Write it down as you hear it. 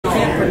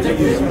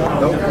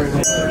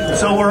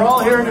So we're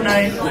all here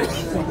tonight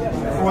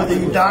for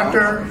the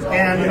Doctor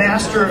and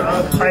Master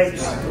of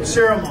Pipes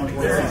ceremony.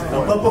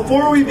 But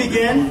before we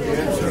begin,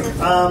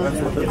 if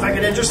I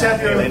could just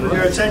have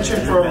your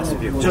attention for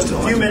just a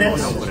few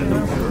minutes.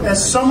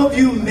 As some of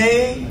you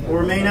may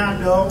or may not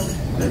know,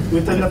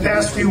 within the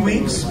past few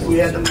weeks, we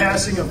had the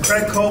passing of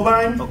Craig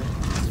Cobine,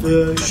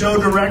 the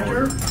show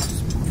director.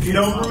 If you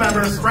don't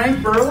remember, Frank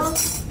Burla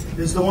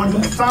is the one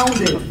who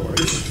founded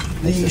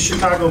the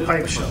Chicago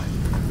Pipe Show.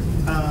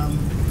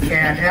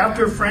 And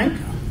after Frank,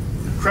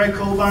 Craig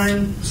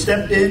Cobine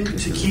stepped in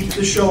to keep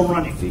the show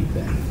running.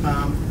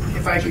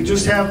 If I could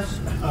just have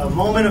a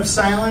moment of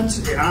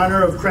silence in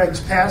honor of Craig's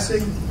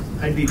passing,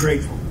 I'd be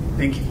grateful.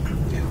 Thank you.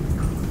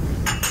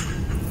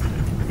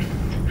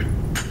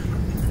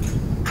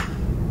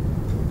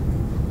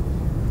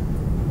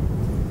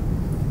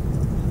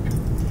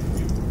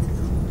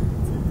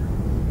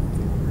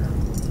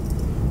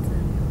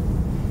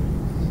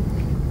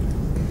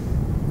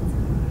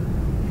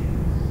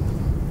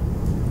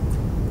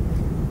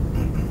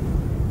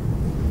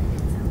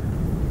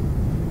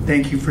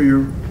 Thank you for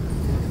your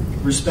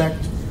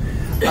respect.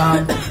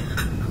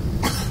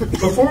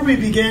 Before we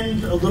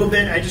begin a little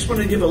bit, I just want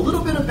to give a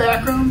little bit of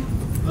background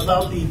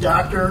about the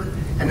Doctor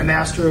and the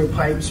Master of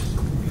Pipes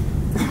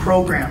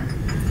program.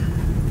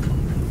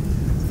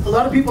 A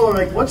lot of people are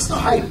like, what's the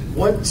hype?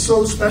 What's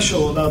so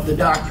special about the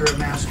Doctor and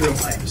Master of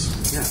Pipes?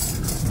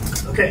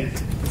 Yeah. Okay,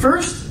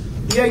 first,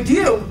 the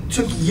idea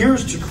took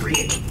years to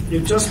create.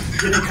 It just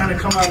didn't kind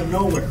of come out of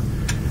nowhere.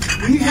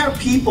 We have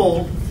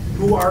people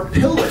who are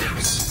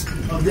pillars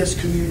of this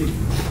community.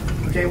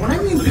 Okay, when I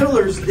mean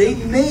pillars, they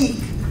make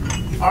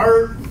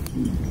our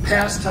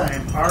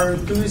pastime, our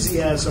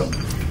enthusiasm,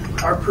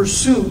 our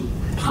pursuit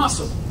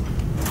possible.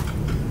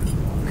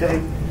 Okay,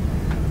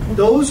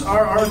 those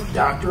are our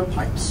Doctor of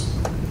Pipes.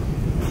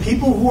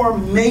 People who are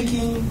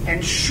making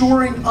and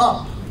shoring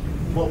up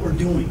what we're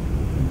doing.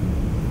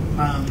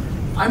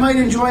 I might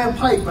enjoy a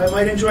pipe, I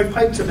might enjoy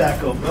pipe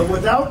tobacco, but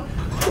without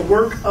the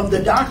work of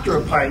the Doctor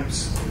of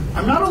Pipes,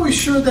 I'm not always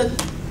sure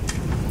that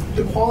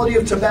the quality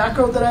of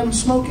tobacco that I'm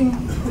smoking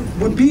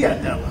would be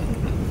at that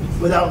level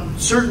without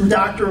certain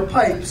Doctor of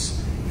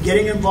Pipes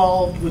getting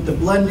involved with the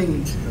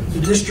blending,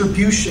 the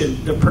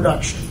distribution, the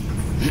production.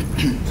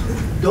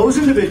 Those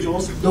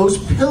individuals, those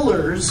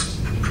pillars,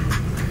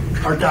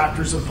 are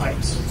Doctors of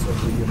Pipes.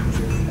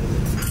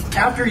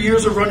 After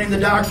years of running the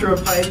Doctor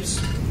of Pipes,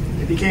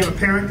 it became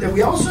apparent that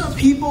we also have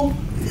people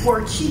who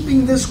are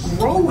keeping this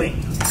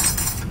growing,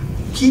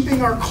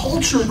 keeping our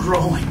culture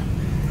growing.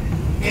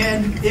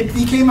 And it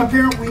became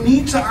apparent we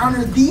need to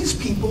honor these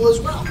people as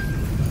well.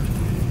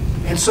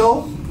 And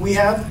so we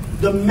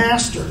have the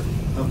Master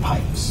of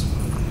Pipes.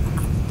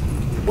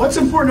 What's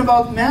important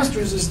about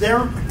masters is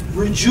they're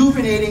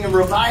rejuvenating and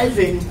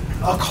reviving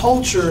a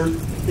culture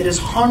that is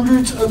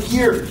hundreds of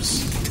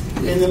years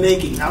in the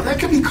making. Now that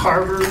could be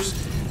carvers,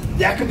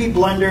 that could be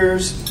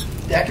blenders,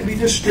 that could be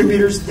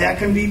distributors, that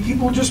can be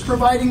people just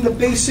providing the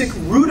basic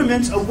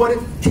rudiments of what it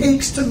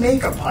takes to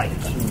make a pipe.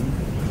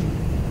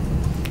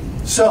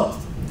 So,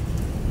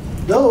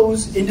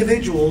 those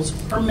individuals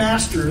are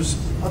Masters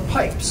of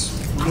Pipes.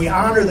 We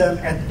honor them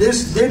at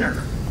this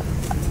dinner,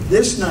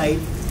 this night,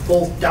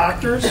 both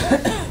Doctors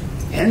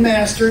and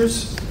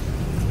Masters,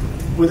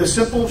 with a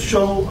simple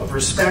show of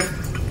respect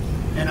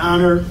and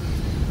honor.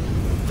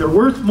 They're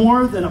worth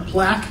more than a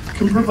plaque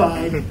can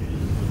provide,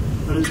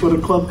 but it's what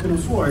a club can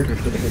afford.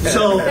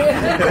 So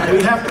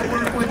we have to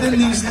work within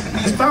these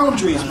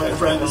boundaries, my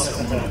friends.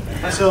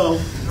 So,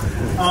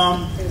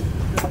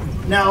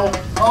 now,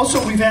 also,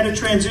 we've had a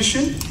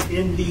transition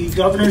in the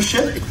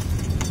governorship.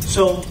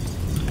 So,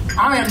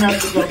 I am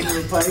not the Governor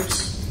of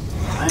Pipes.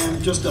 I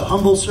am just a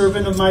humble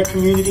servant of my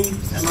community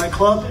and my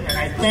club, and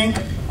I thank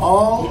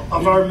all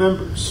of our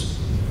members,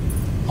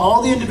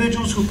 all the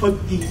individuals who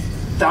put the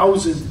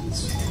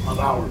thousands of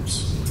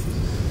hours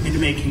into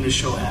making this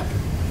show happen.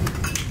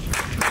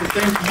 So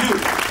thank you.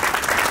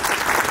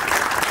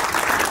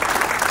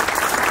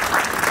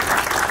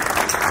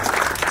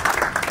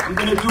 I'm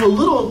going to do a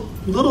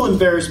little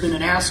embarrassment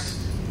and ask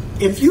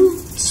if you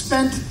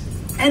spent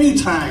any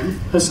time,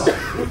 Hassan,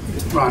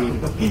 Ronnie,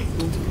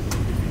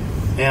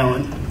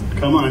 Alan,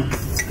 come on,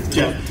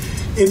 Jeff.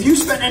 If you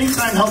spent any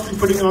time helping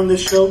putting on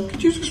this show,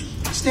 could you just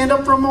stand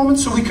up for a moment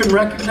so we can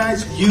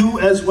recognize you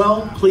as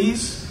well,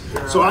 please?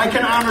 So I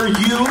can honor you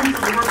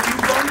for the work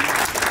you've done.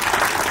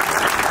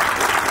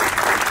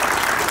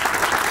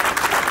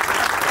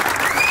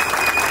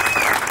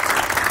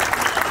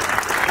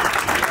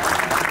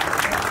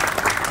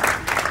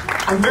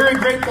 I'm very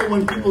grateful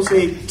when people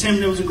say,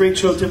 Tim, it was a great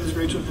show, Tim, it was a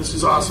great show, this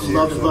is awesome,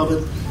 love it, love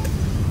it.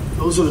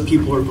 Those are the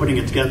people who are putting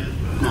it together,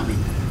 not me.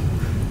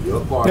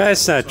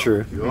 That's not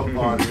true.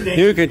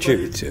 You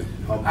contribute to.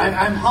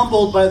 I'm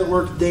humbled by the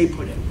work they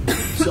put in.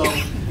 So,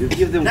 you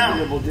give them now,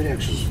 valuable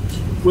directions.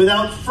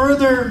 Without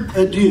further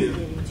ado,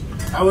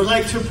 I would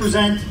like to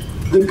present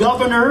the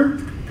Governor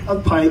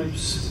of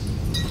Pipes,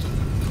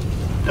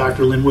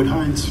 Dr. Linwood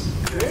Hines.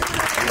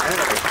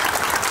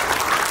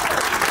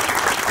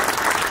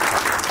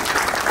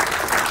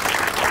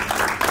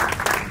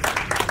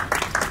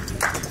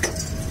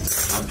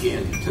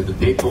 to the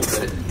people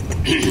that,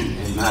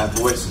 and my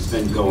voice has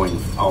been going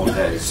all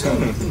day, so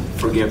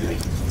forgive me,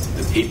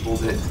 the people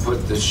that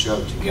put this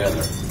show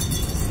together.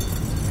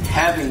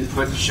 Having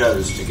put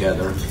shows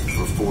together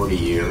for 40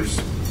 years,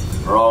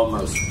 or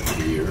almost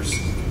 40 years,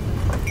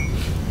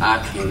 I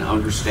can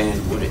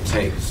understand what it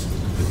takes.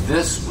 But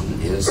this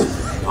one is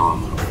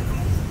phenomenal.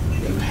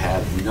 You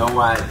have no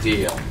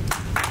idea.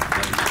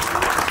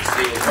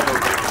 See it over.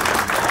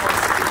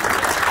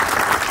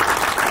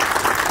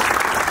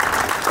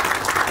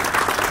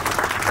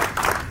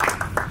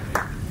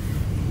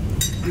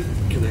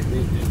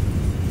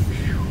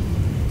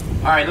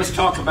 All right, let's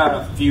talk about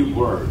a few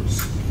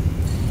words.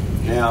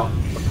 Now,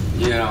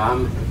 you know,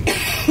 I'm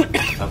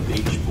a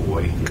beach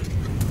boy,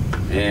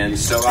 and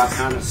so I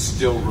kind of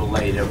still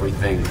relate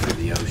everything to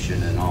the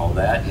ocean and all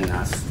that, and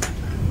I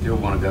still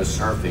want to go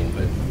surfing,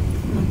 but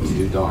I'm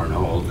too darn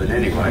old. But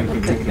anyway,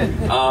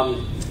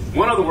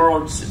 one of the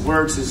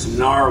words is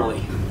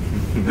gnarly.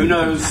 Who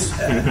knows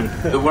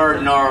the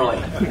word gnarly?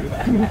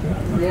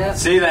 Yep.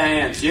 See the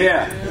hands?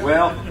 Yeah.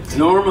 Well,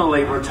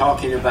 normally we're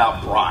talking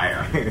about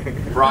briar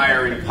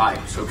in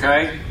pipes,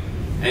 okay?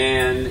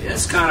 And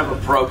it's kind of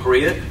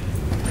appropriate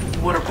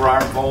what a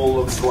briar bowl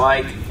looks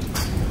like.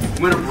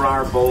 When a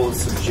briar bowl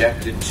is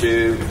subjected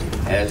to,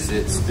 as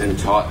it's been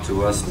taught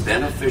to us,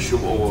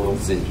 beneficial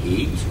oils and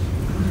heat,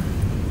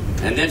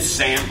 and then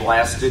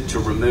sandblasted to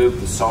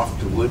remove the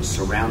softer wood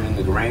surrounding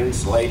the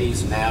grains.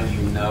 Ladies, now you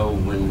know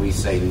when we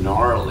say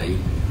gnarly,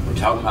 we're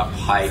talking about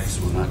pipes.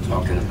 We're not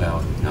talking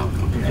about, no,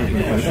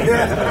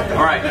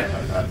 all right.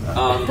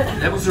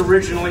 That was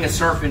originally a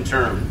surfing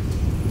term,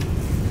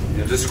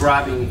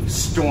 describing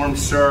storm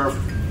surf,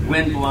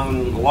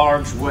 wind-blown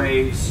large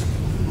waves,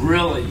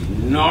 really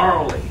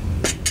gnarly.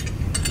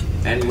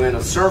 And when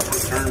a surfer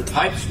turned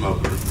pipe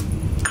smoker,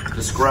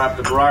 described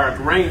the briar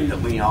grain that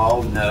we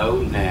all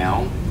know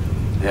now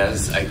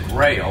as a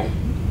grail,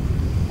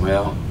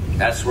 well,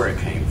 that's where it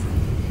came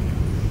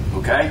from.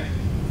 Okay?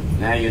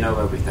 Now you know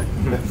everything.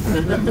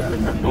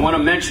 I want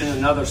to mention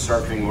another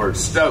surfing word,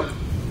 stoke.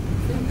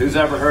 Who's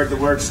ever heard the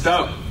word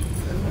stoke?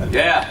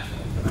 Yeah.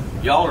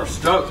 Y'all are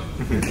stoked.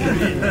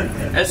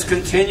 It's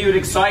continued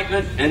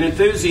excitement and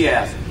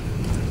enthusiasm.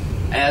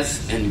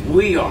 And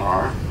we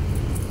are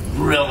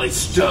really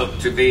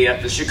stoked to be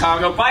at the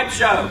Chicago Pipe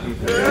Show.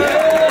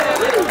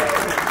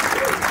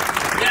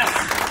 Yes.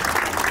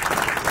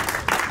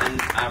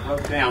 And I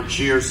wrote down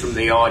cheers from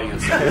the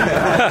audience.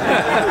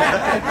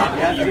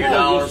 I'll give you your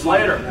dollars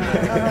later.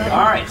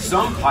 All right,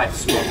 some pipe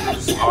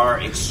smokers are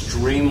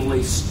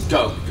extremely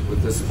stoked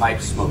with this pipe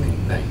smoking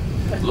thing.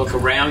 Look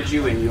around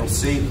you and you'll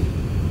see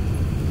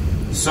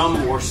them.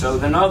 Some more so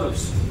than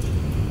others.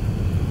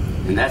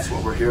 And that's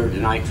what we're here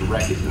tonight to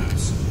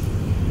recognize.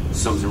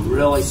 Some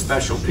really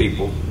special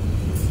people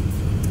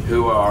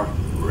who are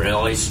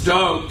really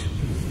stoked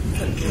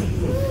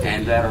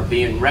and that are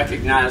being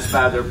recognized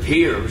by their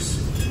peers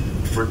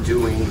for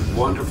doing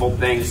wonderful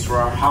things for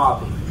our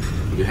hobby.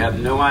 You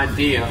have no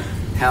idea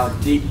how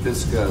deep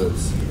this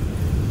goes.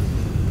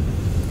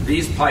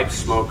 These pipe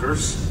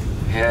smokers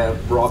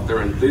have brought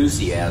their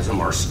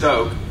enthusiasm or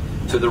stoke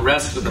to the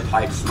rest of the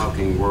pipe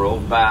smoking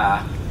world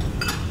by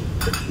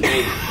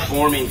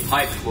forming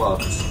pipe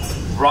clubs,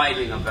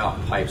 writing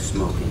about pipe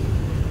smoking.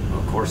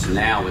 Of course,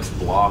 now it's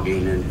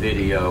blogging and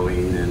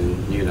videoing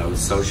and, you know,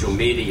 social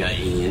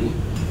media-ing.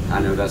 I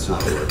know that's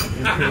not a word.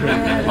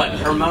 But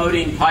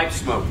promoting pipe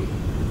smoking.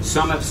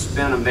 Some have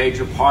spent a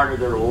major part of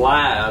their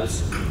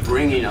lives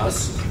bringing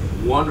us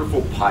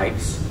wonderful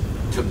pipes,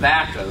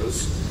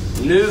 tobaccos,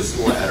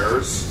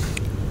 newsletters,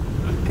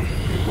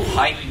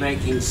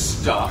 pipe-making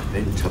stuff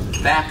and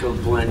tobacco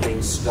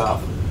blending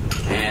stuff,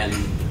 and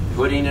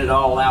putting it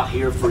all out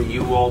here for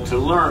you all to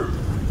learn.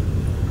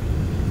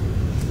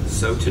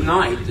 So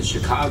tonight, the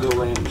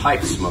Chicagoland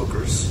pipe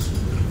smokers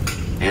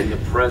and the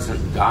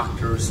present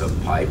doctors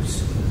of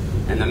pipes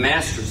and the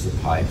masters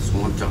of pipes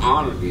want to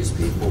honor these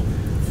people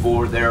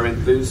for their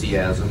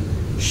enthusiasm,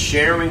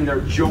 sharing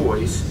their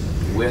joys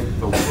with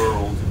the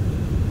world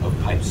of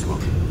pipe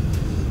smoking.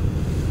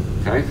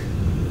 Okay?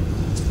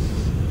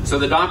 So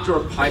the Doctor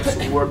of Pipes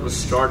Award was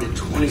started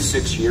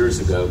 26 years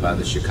ago by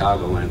the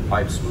Chicagoland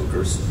pipe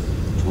smokers.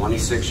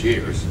 26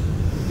 years.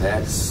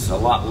 That's a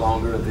lot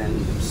longer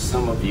than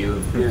some of you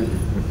have been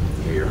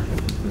here.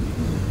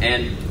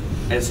 And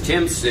as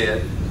Tim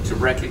said, to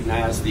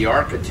recognize the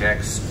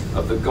architects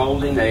of the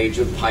golden age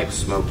of pipe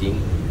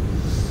smoking,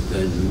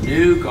 the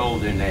new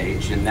golden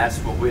age, and that's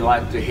what we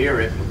like to hear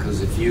it,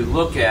 because if you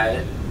look at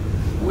it,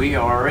 we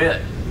are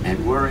it,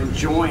 and we're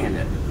enjoying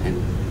it.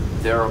 And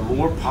there are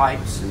more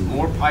pipes and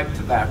more pipe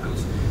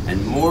tobaccos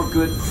and more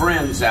good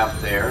friends out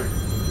there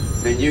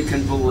than you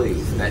can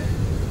believe that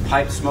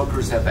pipe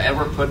smokers have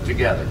ever put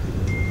together,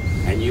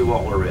 and you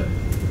all are it.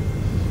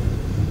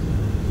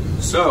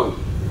 So,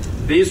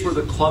 these were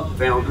the club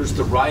founders,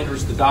 the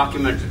writers, the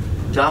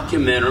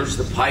documenters,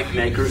 the pipe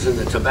makers and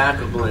the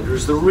tobacco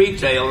blenders, the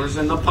retailers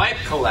and the pipe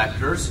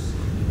collectors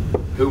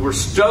who were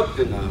stoked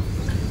enough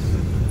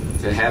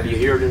to have you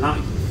here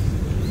tonight.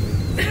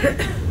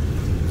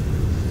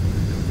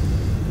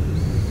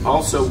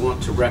 also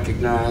want to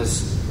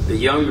recognize the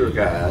younger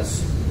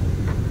guys,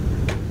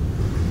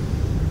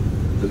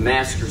 the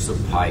masters of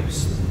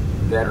pipes,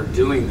 that are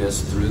doing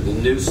this through the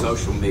new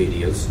social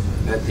medias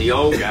that the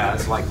old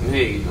guys like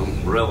me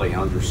don't really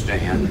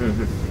understand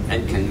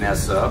and can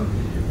mess up.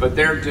 But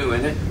they're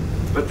doing it.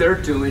 But they're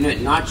doing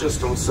it not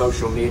just on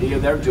social media,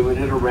 they're doing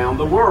it around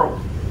the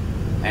world.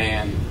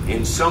 And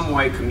in some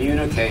way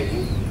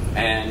communicating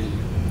and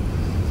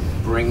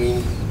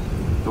bringing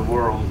the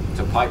world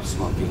to pipe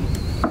smoking.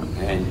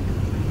 And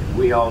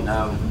we all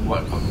know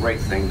what a great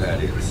thing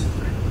that is.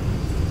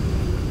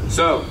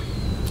 So,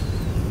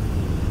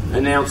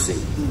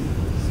 announcing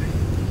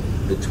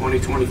the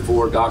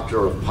 2024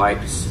 Doctor of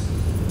Pipes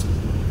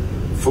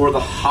for the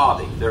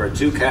hobby. There are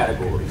two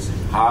categories,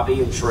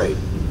 hobby and trade.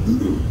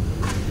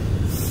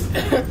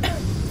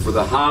 For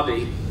the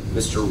hobby,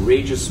 Mr.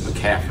 Regis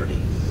McCafferty.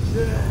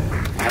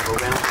 Have a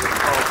round of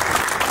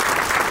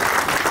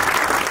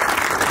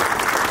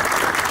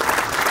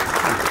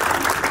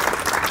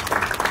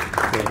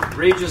applause.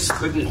 Regis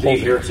couldn't be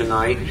here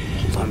tonight,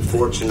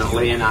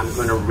 unfortunately, and I'm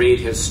going to read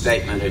his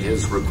statement at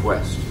his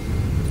request.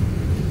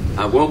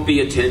 I won't be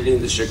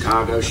attending the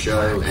Chicago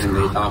show and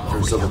the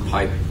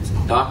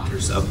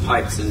Doctors of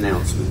Pipes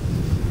announcement.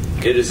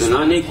 It is an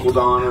unequaled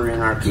honor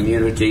in our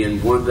community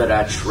and one that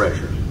I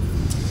treasure.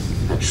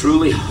 I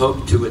truly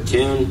hope to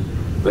attend,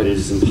 but it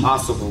is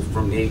impossible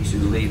for me to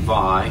leave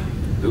Vi,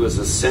 who is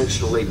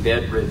essentially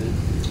bedridden,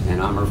 and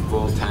I'm her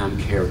full-time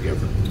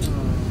caregiver.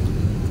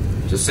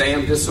 To say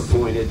I'm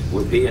disappointed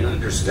would be an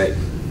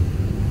understatement,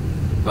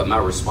 but my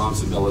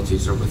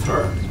responsibilities are with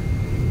her.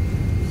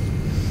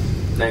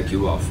 Thank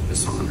you all for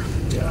this honor.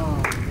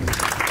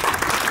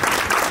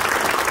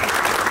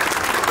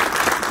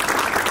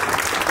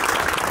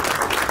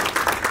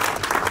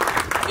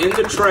 In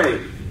the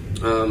trade,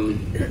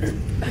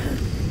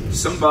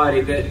 somebody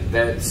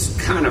that's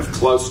kind of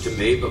close to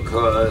me,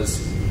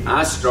 because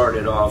I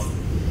started off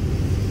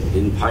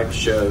in pipe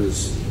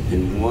shows,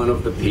 and one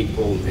of the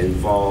people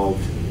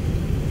involved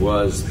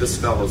was this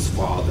fellow's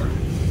father.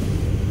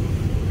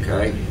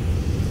 Okay?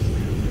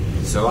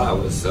 So I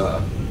was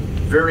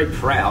very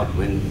proud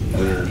when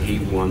he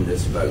won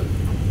this vote.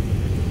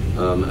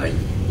 A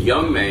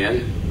young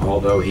man,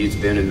 although he's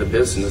been in the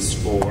business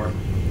for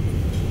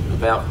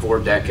about 4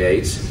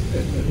 decades,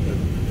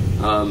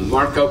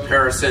 Marco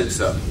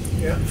Parasenso,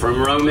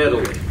 from Rome,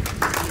 Italy.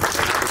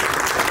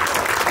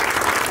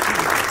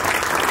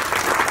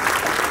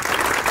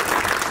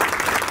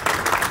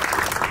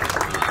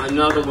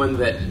 Another one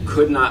that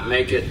could not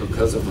make it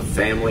because of a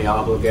family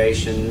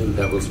obligation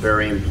that was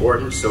very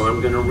important, so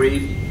I'm going to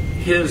read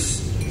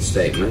his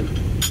statement.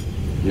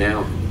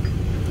 Now,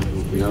 I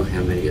don't know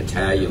how many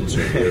Italians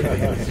are here.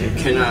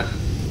 Can I,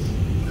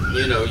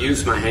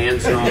 use my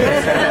hands and all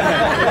this?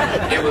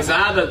 It was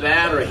either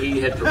that or he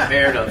had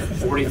prepared a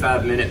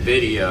 45-minute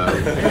video.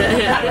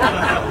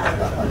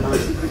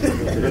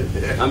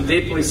 I'm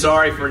deeply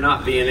sorry for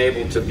not being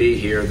able to be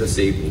here this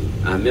evening.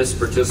 I miss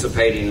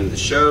participating in the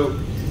show,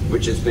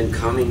 which I've been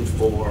coming to,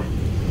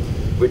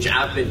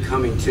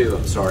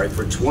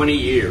 for 20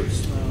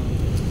 years.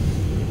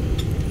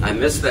 I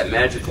miss that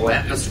magical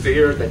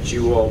atmosphere that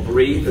you all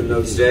breathed in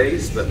those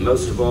days, but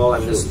most of all, I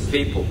miss the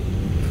people.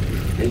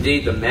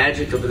 Indeed, the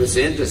magic of this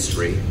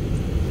industry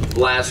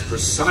lies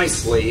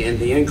precisely in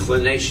the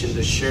inclination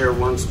to share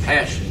one's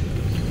passion,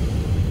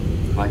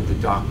 like the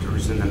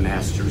doctors and the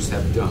masters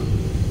have done.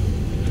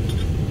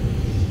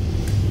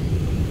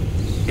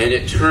 And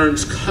it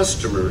turns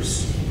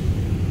customers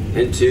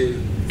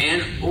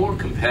or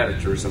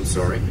competitors,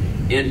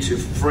 into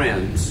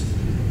friends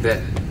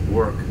that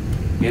work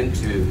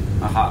into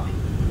a hobby.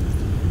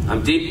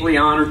 I'm deeply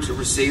honored to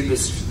receive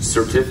this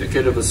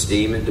certificate of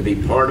esteem and to be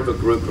part of a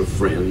group of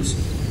friends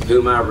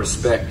whom I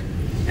respect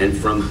and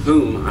from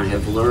whom I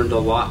have learned a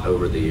lot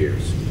over the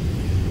years.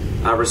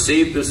 I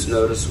received this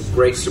notice with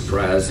great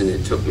surprise, and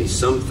it took me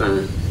some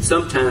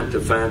time to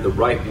find the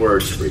right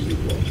words for you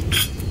all.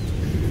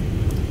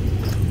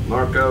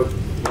 Marco,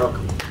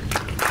 welcome.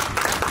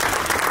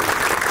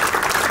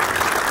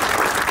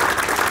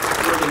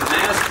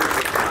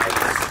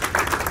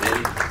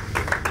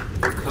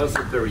 Because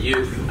of their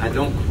youth, I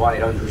don't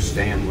quite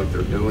understand what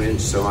they're doing,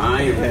 so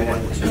I am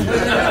going to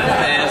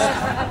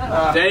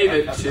ask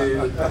David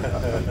to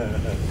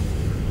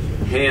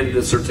hand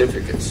the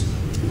certificates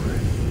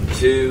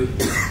to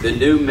the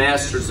new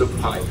Masters of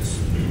Pipes.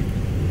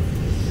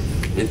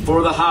 And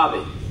for the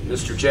hobby,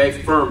 Mr. Jay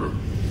Furman.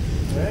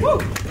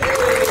 Woo.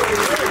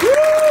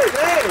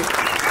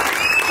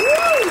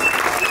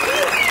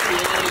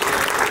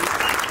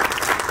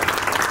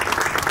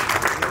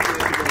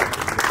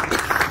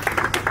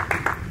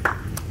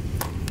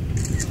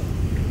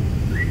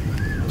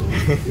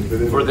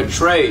 For the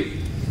trade,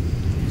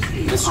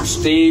 Mr.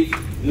 Steve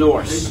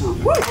Norse.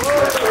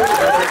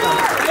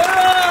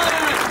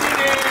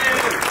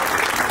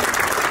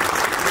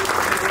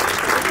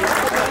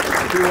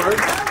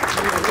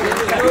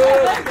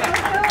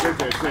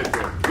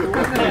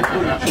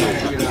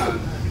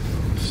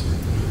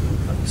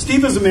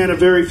 Steve is a man of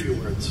very few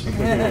words.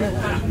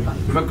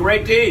 But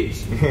great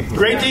deeds.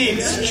 Great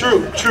deeds,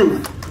 true,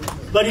 true.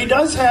 But he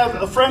does have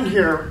a friend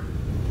here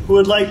who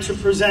would like to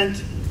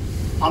present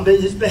on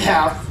his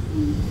behalf,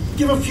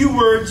 give a few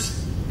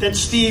words that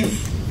Steve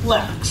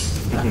lacks.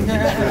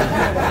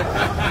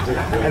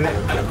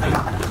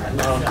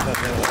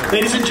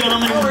 Ladies and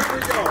gentlemen,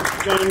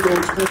 John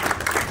Goldsmith.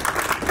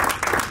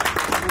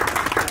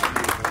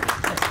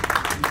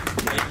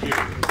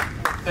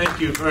 Thank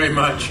you very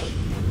much.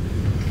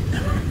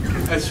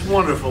 That's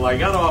wonderful. I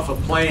got off a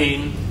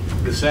plane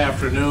this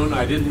afternoon.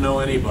 I didn't know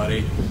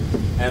anybody,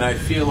 and I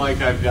feel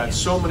like I've got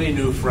so many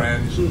new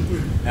friends,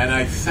 and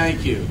I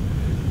thank you.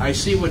 I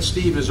see what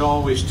Steve has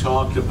always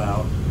talked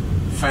about,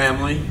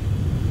 family.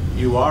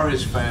 You are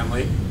his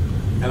family,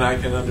 and I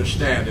can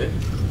understand it,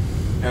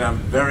 and I'm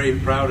very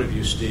proud of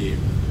you, Steve.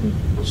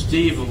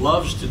 Steve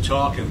loves to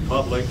talk in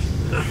public,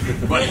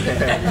 but he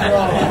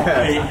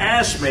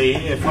asked me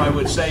if I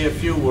would say a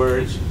few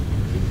words,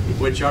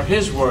 which are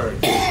his words.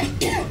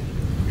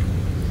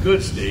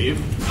 Good, Steve.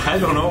 I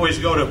don't always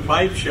go to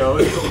pipe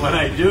shows, but when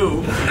I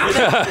do, it's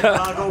a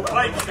Chicago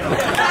pipe show.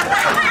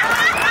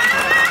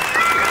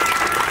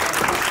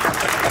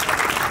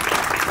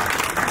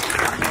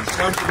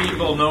 Some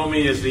people know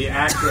me as the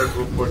actor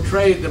who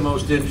portrayed the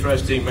most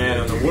interesting man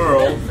in the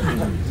world,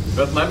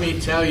 but let me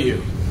tell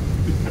you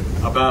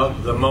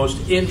about the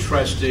most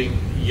interesting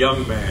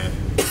young man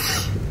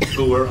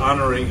who we're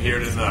honoring here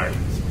tonight.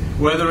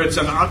 Whether it's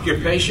an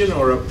occupation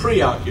or a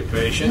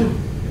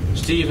preoccupation,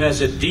 Steve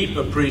has a deep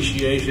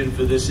appreciation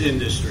for this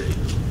industry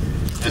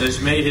and has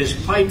made his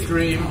pipe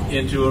dream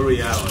into a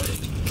reality.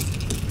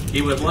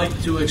 He would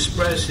like to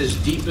express his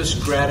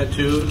deepest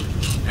gratitude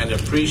and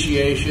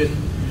appreciation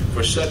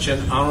for such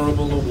an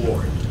honorable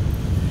award.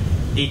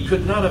 He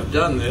could not have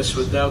done this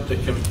without the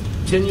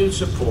continued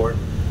support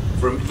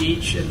from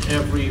each and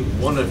every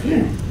one of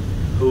you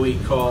who he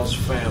calls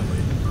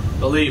family.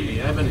 Believe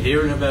me, I've been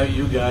hearing about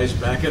you guys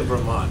back in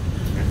Vermont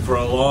for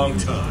a long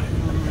time.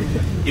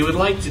 He would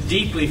like to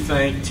deeply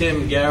thank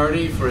Tim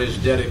Garrity for his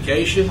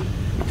dedication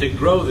to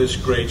grow this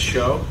great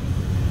show.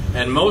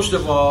 And most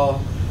of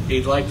all,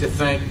 he'd like to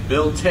thank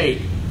Bill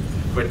Tate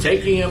for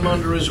taking him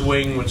under his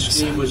wing when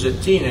Steve was a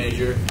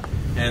teenager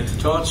and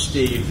taught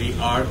Steve the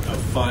art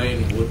of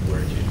fine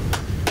woodworking.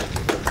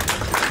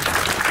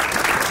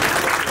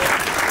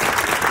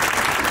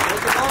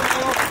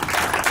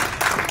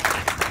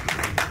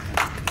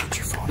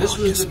 This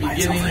was the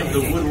beginning of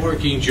the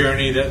woodworking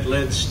journey that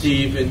led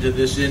Steve into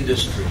this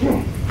industry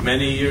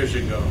many years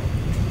ago.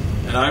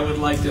 And I would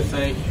like to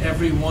thank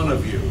every one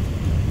of you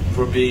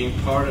for being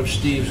part of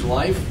Steve's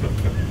life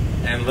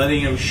and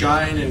letting him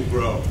shine and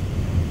grow.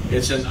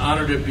 It's an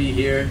honor to be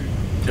here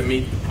to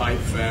meet the Pipe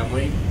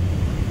family.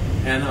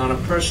 And on a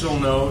personal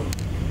note,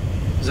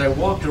 as I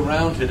walked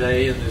around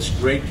today in this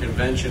great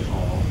convention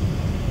hall,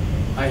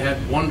 I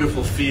had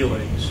wonderful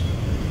feelings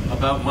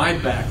about my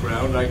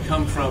background. I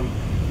come from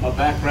a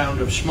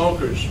background of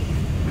smokers.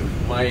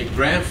 My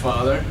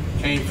grandfather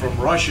came from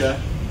Russia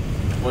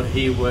when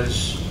he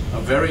was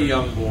a very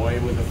young boy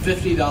with a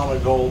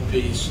 $50 gold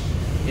piece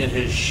in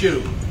his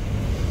shoe.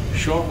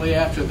 Shortly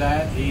after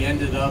that, he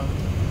ended up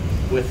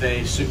with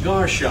a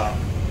cigar shop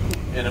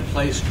in a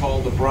place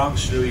called the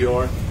Bronx, New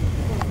York,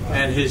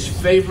 and his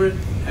favorite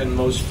and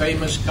most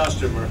famous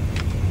customer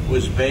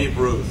was Babe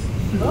Ruth.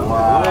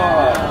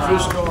 Wow. True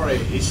story.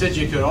 He said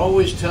you could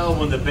always tell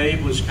when the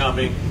Babe was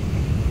coming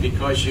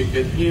because you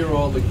could hear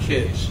all the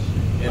kids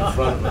in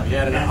front of him. He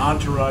had an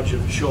entourage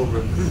of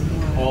children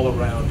all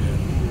around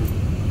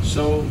him.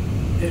 So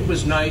it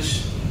was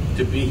nice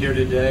to be here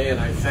today, and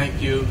I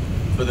thank you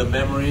for the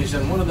memories.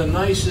 And one of the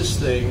nicest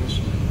things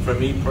for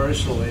me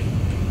personally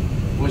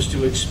was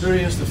to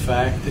experience the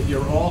fact that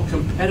you're all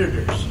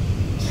competitors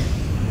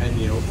and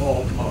you're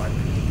all part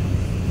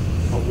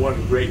of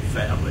one great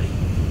family.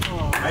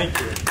 Thank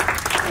you.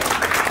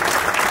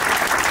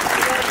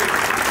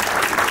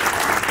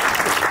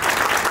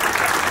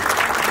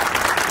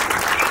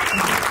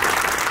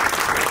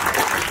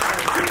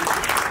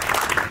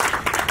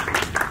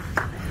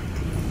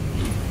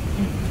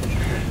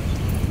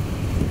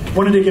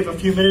 Wanted to give a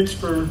few minutes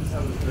for...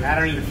 I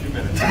don't need a few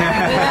minutes.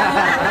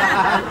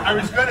 I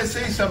was going to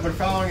say something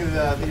following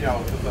the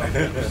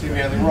see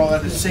me on the roll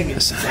out to sing it.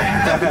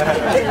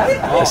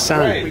 The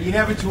sound. But you're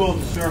never too old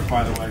to surf,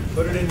 by the way.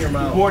 Put it in your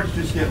mouth. The boards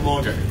just get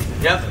longer.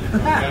 Yep.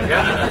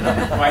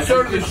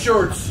 So do the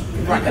shorts.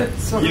 Right.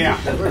 Yeah.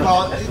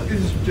 Well,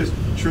 this is just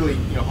truly,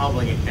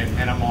 humbling,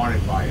 and I'm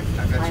honored by it.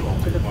 That's all I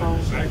wanted to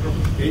say.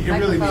 It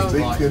really means a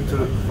lot.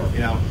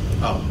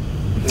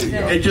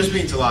 It just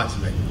means a lot to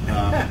me.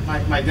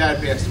 My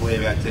dad passed away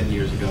about 10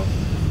 years ago,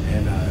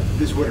 and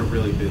this would have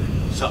really been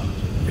something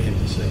for him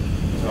to say.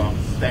 So,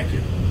 thank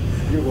you.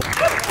 You're welcome.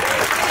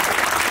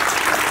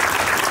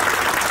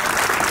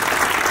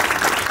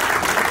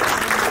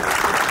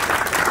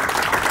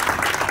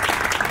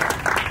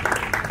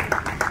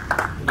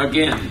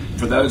 Again,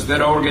 for those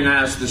that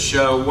organized the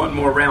show, one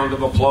more round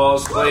of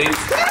applause, please.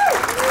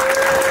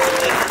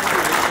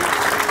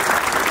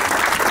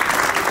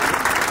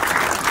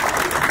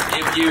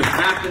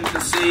 happen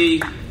to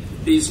see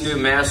these new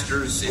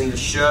masters in the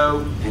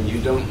show and you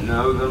don't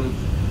know them,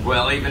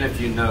 well, even if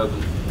you know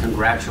them,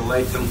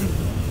 congratulate them.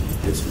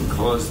 It's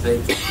because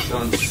they've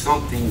done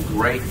something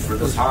great for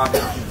this hobby,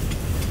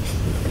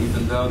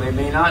 even though they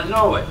may not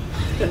know it.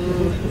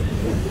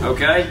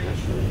 Okay?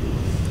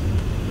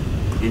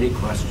 Any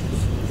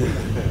questions?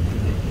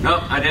 No,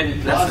 I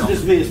didn't. That's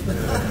just me.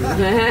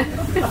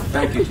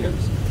 Thank you, Tim.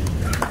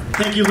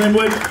 Thank you,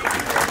 Linwood. Round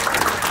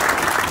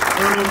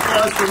of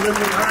applause for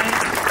Linwood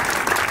Hines.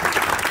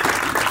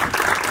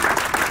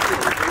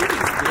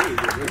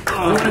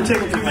 I'm going to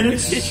take a few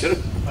minutes. We're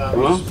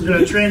going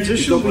to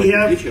transition. We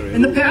have,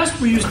 in the past,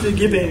 we used to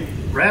give a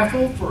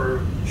raffle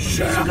for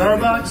cigar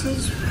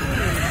boxes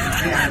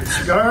and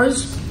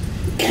cigars.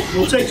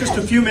 We'll take just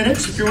a few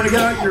minutes. If you want to get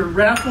out your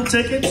raffle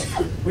tickets,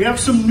 we have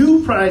some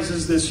new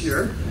prizes this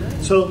year.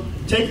 So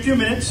take a few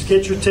minutes,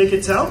 get your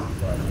tickets out.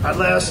 I'd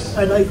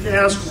like to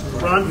ask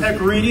Ron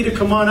Pecorini to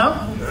come on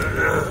up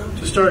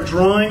to start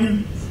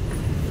drawing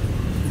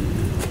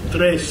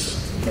today's.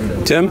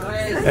 Tim,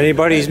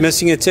 anybody's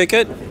missing a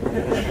ticket?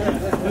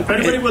 If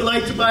anybody would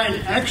like to buy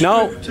an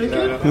extra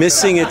ticket,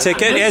 missing a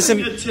ticket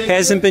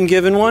hasn't been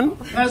given one.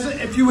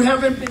 If you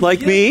haven't been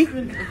like me,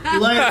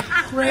 like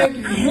Craig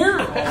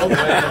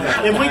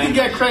Harrell, if we can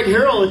get Craig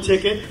Harrell a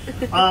ticket,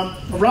 a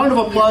round of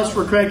applause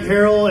for Craig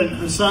Harrell and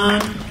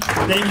Hassan.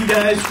 Thank you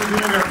guys for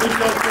doing our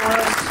video for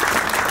us.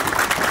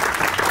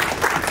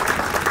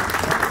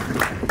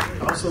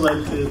 I'd also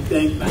like to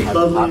thank my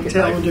lovely,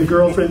 talented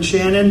girlfriend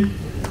Shannon.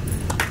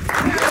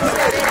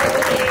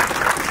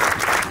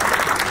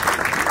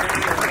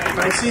 If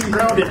I seem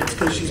grounded, it's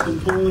because she's been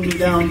pulling me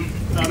down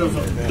out of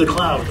the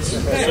clouds.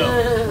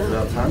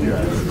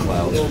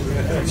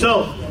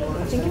 So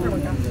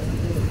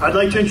I'd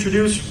like to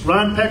introduce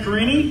Ron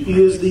Pecorini.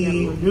 He is the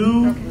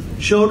new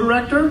show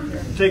director.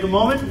 Take a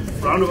moment.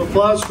 Round of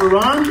applause for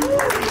Ron.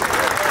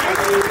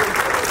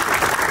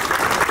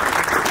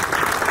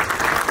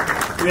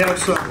 We have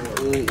some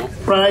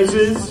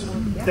prizes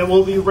that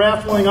we'll be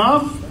raffling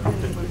off.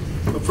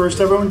 But first,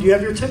 everyone, do you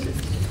have your ticket?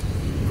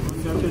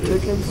 You got your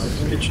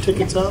tickets? Get your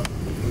tickets out.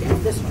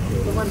 This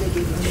one, the one they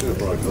gave me.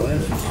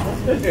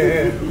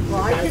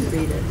 Well, I can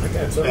read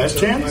it. Last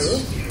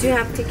chance. Do you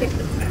have ticket? Do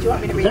you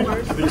want me to read Okay.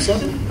 yours? Give me a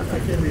second.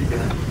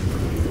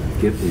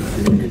 Give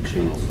me a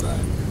chance.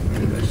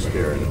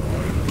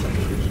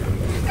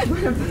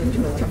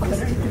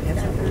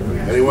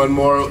 Anyone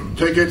more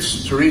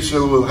tickets? Teresa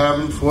will have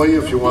them for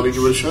you if you want to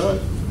give it a shot.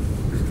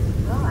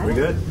 we're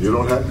good. You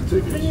don't have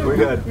the tickets. We're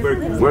good.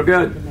 We're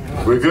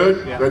good. We're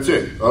good? Yeah. That's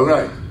it. All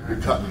right. You're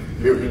cut.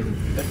 Period.